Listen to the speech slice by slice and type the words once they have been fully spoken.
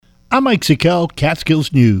I'm Mike Sikel,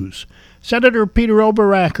 Catskills News. Senator Peter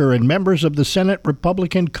Oberacker and members of the Senate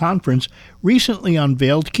Republican Conference recently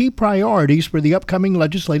unveiled key priorities for the upcoming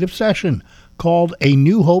legislative session. Called A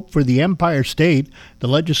New Hope for the Empire State, the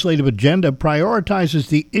legislative agenda prioritizes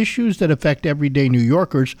the issues that affect everyday New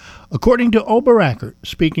Yorkers, according to Oberacker,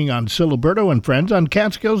 speaking on Siliberto and Friends on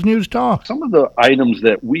Catskills News Talk. Some of the items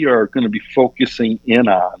that we are going to be focusing in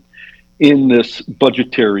on in this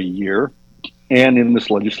budgetary year and in this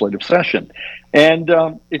legislative session. And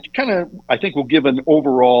it kind of, I think, will give an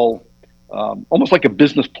overall, almost like a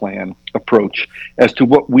business plan approach as to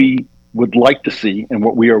what we would like to see and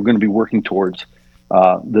what we are going to be working towards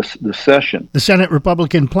this session. The Senate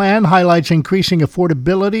Republican plan highlights increasing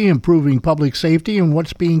affordability, improving public safety, and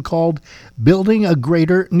what's being called building a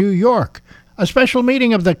greater New York. A special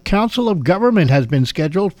meeting of the Council of Government has been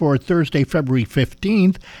scheduled for Thursday, February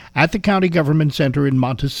 15th at the County Government Center in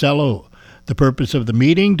Monticello. The purpose of the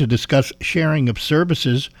meeting to discuss sharing of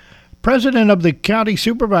services. President of the County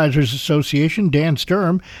Supervisors Association, Dan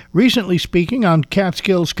Sturm, recently speaking on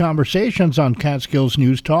Catskills Conversations on Catskills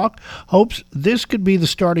News Talk, hopes this could be the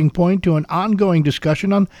starting point to an ongoing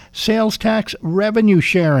discussion on sales tax revenue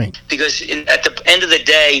sharing. Because at the end of the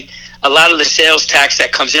day, a lot of the sales tax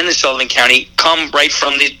that comes into Sullivan County come right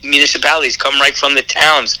from the municipalities, come right from the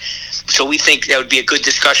towns. So we think that would be a good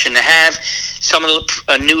discussion to have. Some of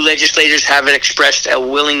the new legislators have expressed a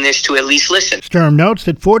willingness to at least listen. Sturm notes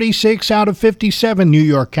that 46 out of 57 New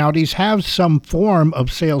York counties have some form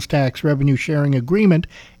of sales tax revenue sharing agreement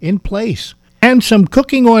in place. And some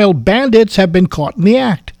cooking oil bandits have been caught in the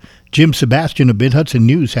act. Jim Sebastian of Mid-Hudson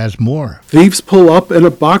News has more. Thieves pull up in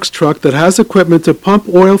a box truck that has equipment to pump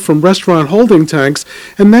oil from restaurant holding tanks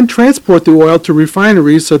and then transport the oil to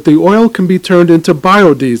refineries so that the oil can be turned into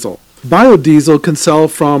biodiesel. Biodiesel can sell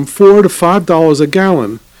from $4 to $5 a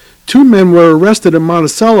gallon. Two men were arrested in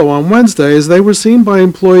Monticello on Wednesday as they were seen by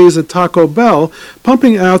employees at Taco Bell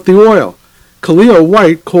pumping out the oil. Khalil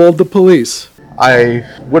White called the police. I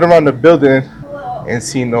went around the building and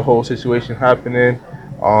seen the whole situation happening.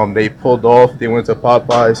 They pulled off. They went to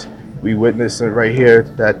Popeyes. We witnessed it right here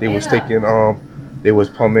that they was taking. They was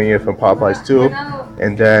pumping it from Popeyes too,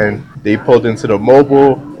 and then they pulled into the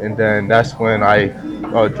mobile, and then that's when I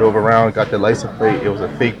drove around, got the license plate. It was a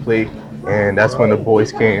fake plate, and that's when the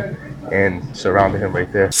boys came and surrounded him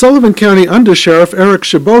right there. Sullivan County Undersheriff Eric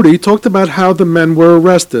Shaboti talked about how the men were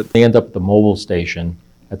arrested. They end up at the mobile station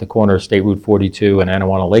at the corner of State Route 42 and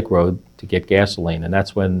Anawanna Lake Road to get gasoline, and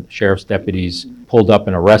that's when sheriff's deputies pulled up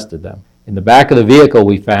and arrested them. In the back of the vehicle,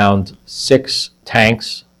 we found 6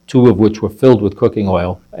 tanks, 2 of which were filled with cooking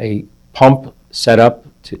oil, a pump set up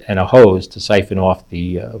and a hose to siphon off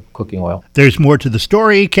the cooking oil. There's more to the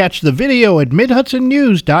story. Catch the video at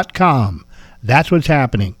MidHudsonNews.com. That's what's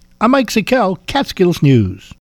happening. I'm Mike Sikel, Catskills News.